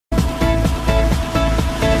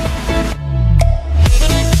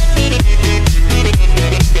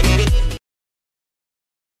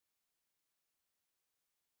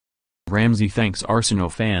Ramsey thanks Arsenal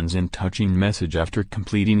fans in touching message after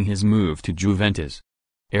completing his move to Juventus.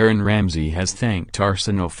 Aaron Ramsey has thanked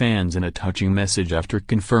Arsenal fans in a touching message after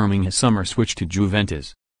confirming his summer switch to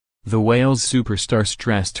Juventus. The Wales superstar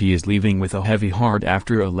stressed he is leaving with a heavy heart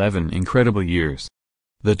after 11 incredible years.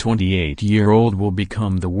 The 28-year-old will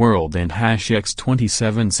become the world and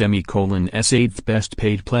 #X27's eighth best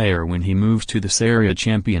paid player when he moves to the Serie A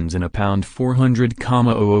champions in a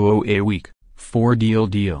 £400,000 a week,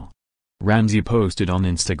 4-deal. Ramsey posted on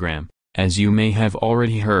Instagram, "As you may have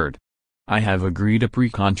already heard, I have agreed a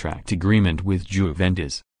pre-contract agreement with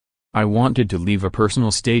Juventus. I wanted to leave a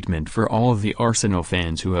personal statement for all of the Arsenal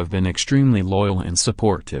fans who have been extremely loyal and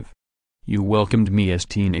supportive. You welcomed me as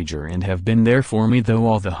teenager and have been there for me through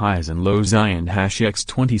all the highs and lows I and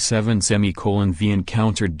 #X27v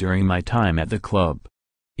encountered during my time at the club.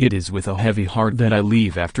 It is with a heavy heart that I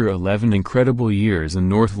leave after 11 incredible years in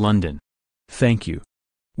North London. Thank you."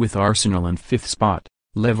 With Arsenal in 5th spot,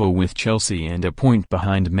 level with Chelsea and a point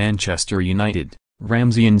behind Manchester United,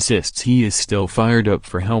 Ramsey insists he is still fired up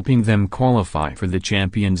for helping them qualify for the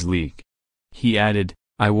Champions League. He added,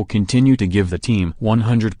 "I will continue to give the team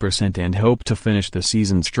 100% and hope to finish the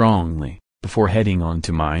season strongly, before heading on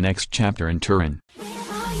to my next chapter in Turin."